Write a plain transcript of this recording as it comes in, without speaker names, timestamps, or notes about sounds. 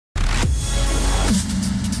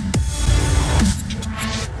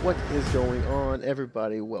What is going on,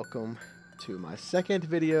 everybody? Welcome to my second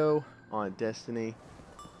video on Destiny.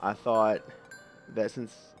 I thought that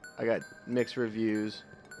since I got mixed reviews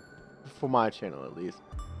for my channel at least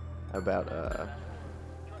about the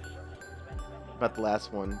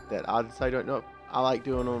last one, that I decided, no, I like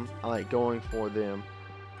doing them. I like going for them,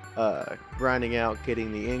 grinding out,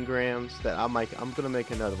 getting the engrams. That I'm gonna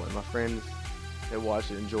make another one. My friends that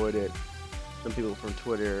watched it enjoyed it. Some people from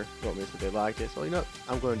Twitter wrote me and said they liked it, so you know,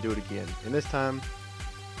 I'm going to do it again. And this time,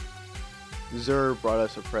 Zer brought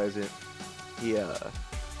us a present. He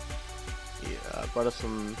brought us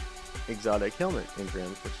some exotic helmet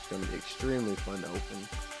engrams, which is going to be extremely fun to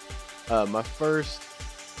open. My first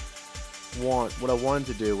what I wanted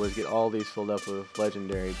to do was get all these filled up with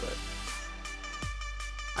legendary, but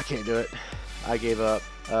I can't do it. I gave up.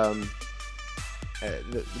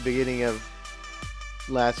 At the beginning of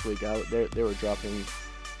last week, they were dropping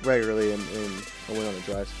regularly, and I went on a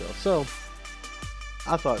dry spell. So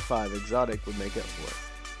I thought 5 exotic would make up for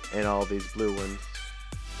it, and all these blue ones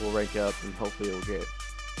will rank up, and hopefully we'll get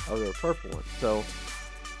other purple ones. So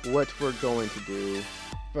what we're going to do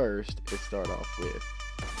first is start off with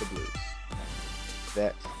the blues.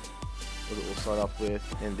 That's what we'll start off with,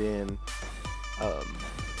 and then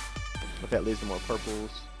if that leaves some more purples,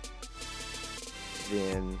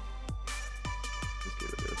 then let's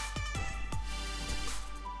get rid of this.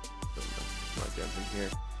 My gems in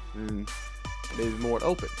here. And maybe more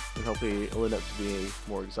open, and hopefully it'll end up to be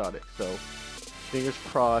more exotic. So fingers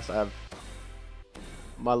crossed.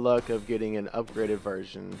 My luck of getting an upgraded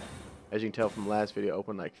version, as you can tell from the last video, I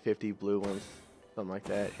opened like 50 blue ones, something like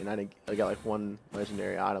that, and I got like 1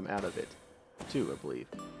 legendary item out of it, 2 I believe.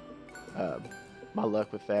 My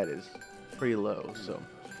luck with that is pretty low, so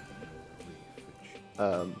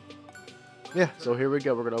yeah, so here we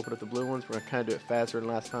go. We're gonna open up the blue ones. We're gonna kind of do it faster than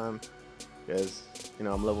last time because, you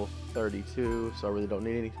know, I'm level 32, so I really don't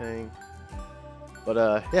need anything. But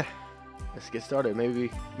yeah, let's get started. Maybe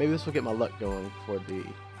this will get my luck going for the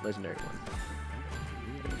legendary one.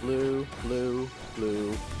 Blue, blue,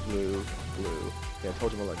 blue, blue, blue. Yeah, I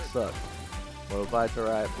told you my luck sucked. Motivite,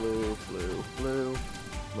 alright. Blue, blue, blue.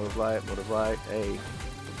 Motivite, A.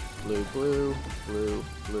 Blue, blue, blue,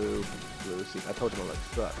 blue, blue. See, I told you my luck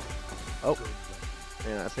sucked. Oh,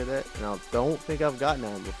 and I say that, and I don't think I've gotten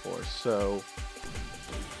that one before, so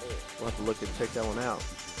we'll have to look and check that one out.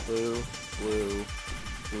 Blue, blue,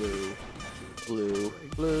 blue, blue,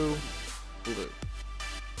 blue, blue.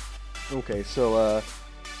 Okay, so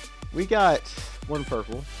we got 1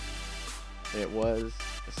 purple, and it was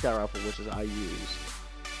a sky rifle, which is I use.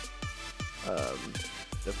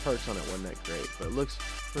 The perks on it wasn't that great, but it looks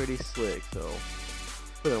pretty slick, so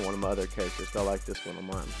put in one of my other characters, but I like this one on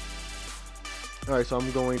mine. Alright, so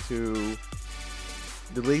I'm going to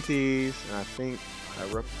delete these, and I think I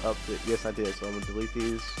upped it. Yes, I did. So I'm going to delete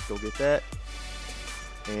these, go get that,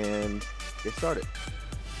 and get started.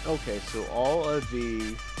 Okay, so all of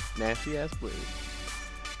the nasty-ass blues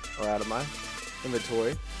are out of my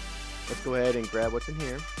inventory. Let's go ahead and grab what's in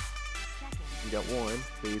here. We got 1.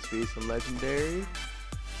 Please be some legendary.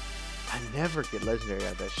 I never get legendary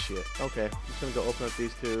out of that shit. Okay, I'm just going to go open up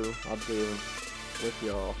these 2. I'll do them with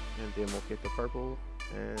y'all, and then we'll get the purple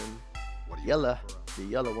and yellow, the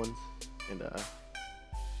yellow ones, and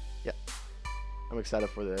yeah, I'm excited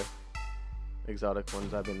for the exotic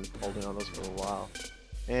ones. I've been holding on those for a while.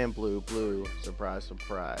 And blue, blue, surprise,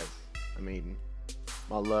 surprise. I mean,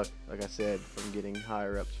 my luck, like I said, from getting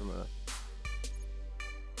higher ups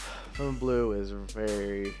from blue is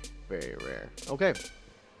very, very rare. Okay,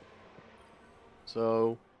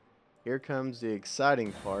 so here comes the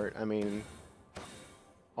exciting part. I mean,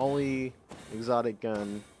 only exotic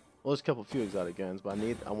gun. Well, there's a few exotic guns, but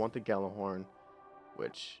I want the Gallahorn,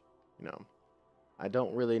 which, you know, I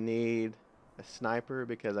don't really need a sniper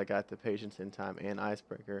because I got the Patience in Time and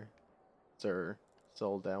Icebreaker. Sir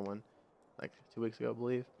sold that one like 2 weeks ago, I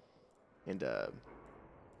believe, and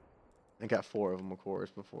I got 4 of them, of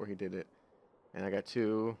course, before he did it, and I got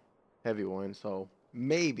 2 heavy ones, so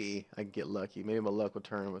maybe I can get lucky. Maybe my luck will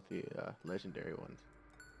turn with the legendary ones.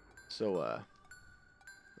 So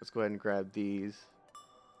let's go ahead and grab these.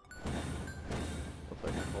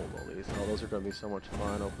 Hopefully I can hold all these. Oh, those are going to be so much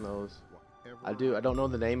fun. Open those. I don't know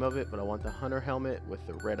the name of it, but I want the hunter helmet with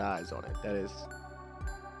the red eyes on it. That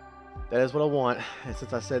is what I want. And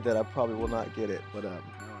since I said that, I probably will not get it. But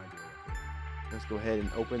let's go ahead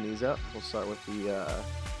and open these up. We'll start with the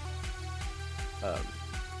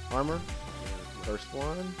armor. First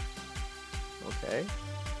one. Okay.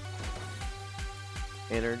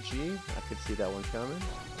 Energy. I could see that one coming.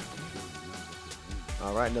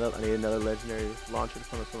 Alright, I need another legendary launcher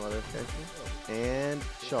from some other character. And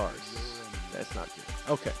shards. That's not good.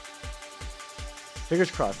 Okay. Fingers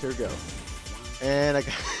crossed, here we go. And I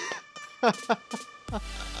got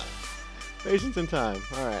patience and time.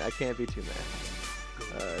 Alright, I can't be too mad.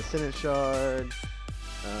 Ascendant shard.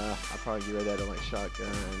 I'll probably get rid of that on like shotgun.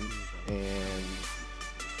 And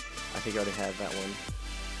I think I already have that one.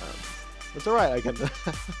 It's alright, I got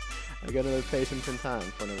another patience and time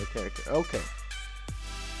for another character. Okay.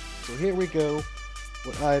 So here we go.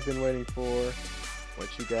 What I've been waiting for.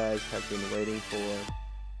 What you guys have been waiting for.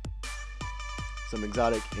 Some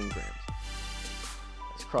exotic engrams.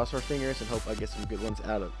 Let's cross our fingers and hope I get some good ones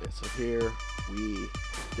out of it. So here we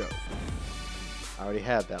go. I already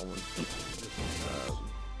have that one.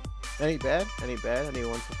 Ain't bad. I need some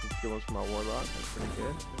good ones for my warlock. That's pretty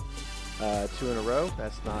good. 2 in a row.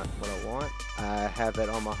 That's not what I want. I have that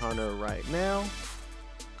on my hunter right now.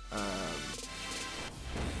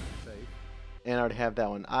 And I already have that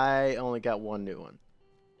one. I only got one new one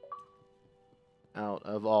out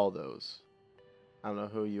of all those. I don't know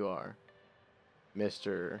who you are,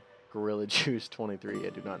 Mr. Gorilla Juice 23.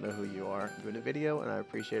 I do not know who you are. I'm doing a video, and I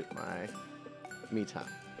appreciate my me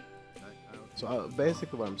time. So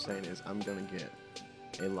basically, what I'm saying is, I'm gonna get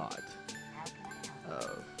a lot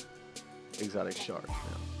of exotic shards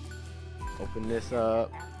now. Open this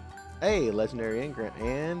up. Hey, legendary engram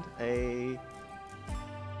and a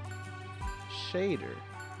shader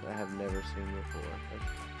that I have never seen before.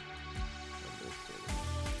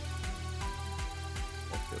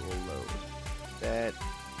 It will load. That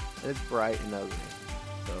is bright and ugly,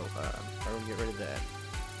 so I'm gonna get rid of that.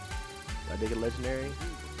 I did get legendary.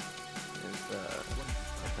 It's a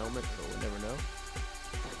helmet, so we'll never know.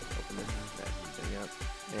 Open this thing up,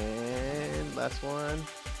 and last one.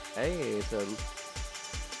 Hey, it's a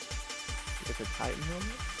Titan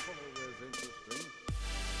helmet.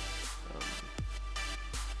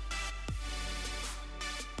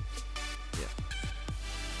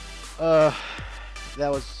 Yeah. That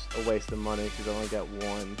was a waste of money because I only got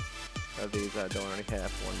one of these. I don't already have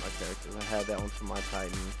one of my characters. I had that one for my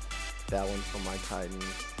Titan, that one for my Titan.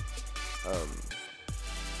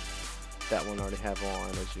 That one I already have on,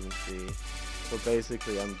 as you can see. So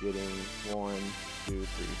basically, I'm getting 1, 2,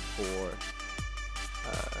 3, 4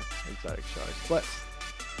 exotic shards. But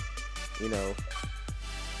you know,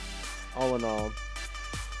 all in all,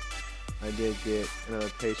 I did get another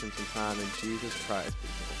patience and time. And Jesus Christ,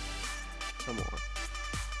 people, come on.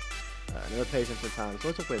 Another patience and time, so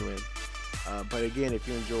it's a win-win. But again, if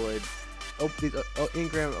you enjoyed these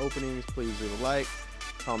engram openings, please leave a like,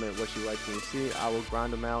 comment what you like to see. I will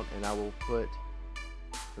grind them out, and I will put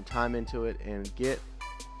some time into it and get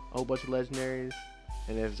a whole bunch of legendaries.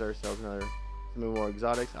 And if Xur sells some more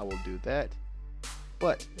exotics, I will do that.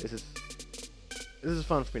 But this is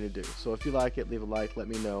fun for me to do. So if you like it, leave a like. Let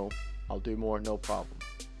me know. I'll do more, no problem.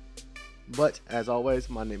 But as always,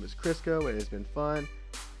 my name is Crisco. It has been fun.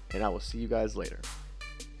 And I will see you guys later.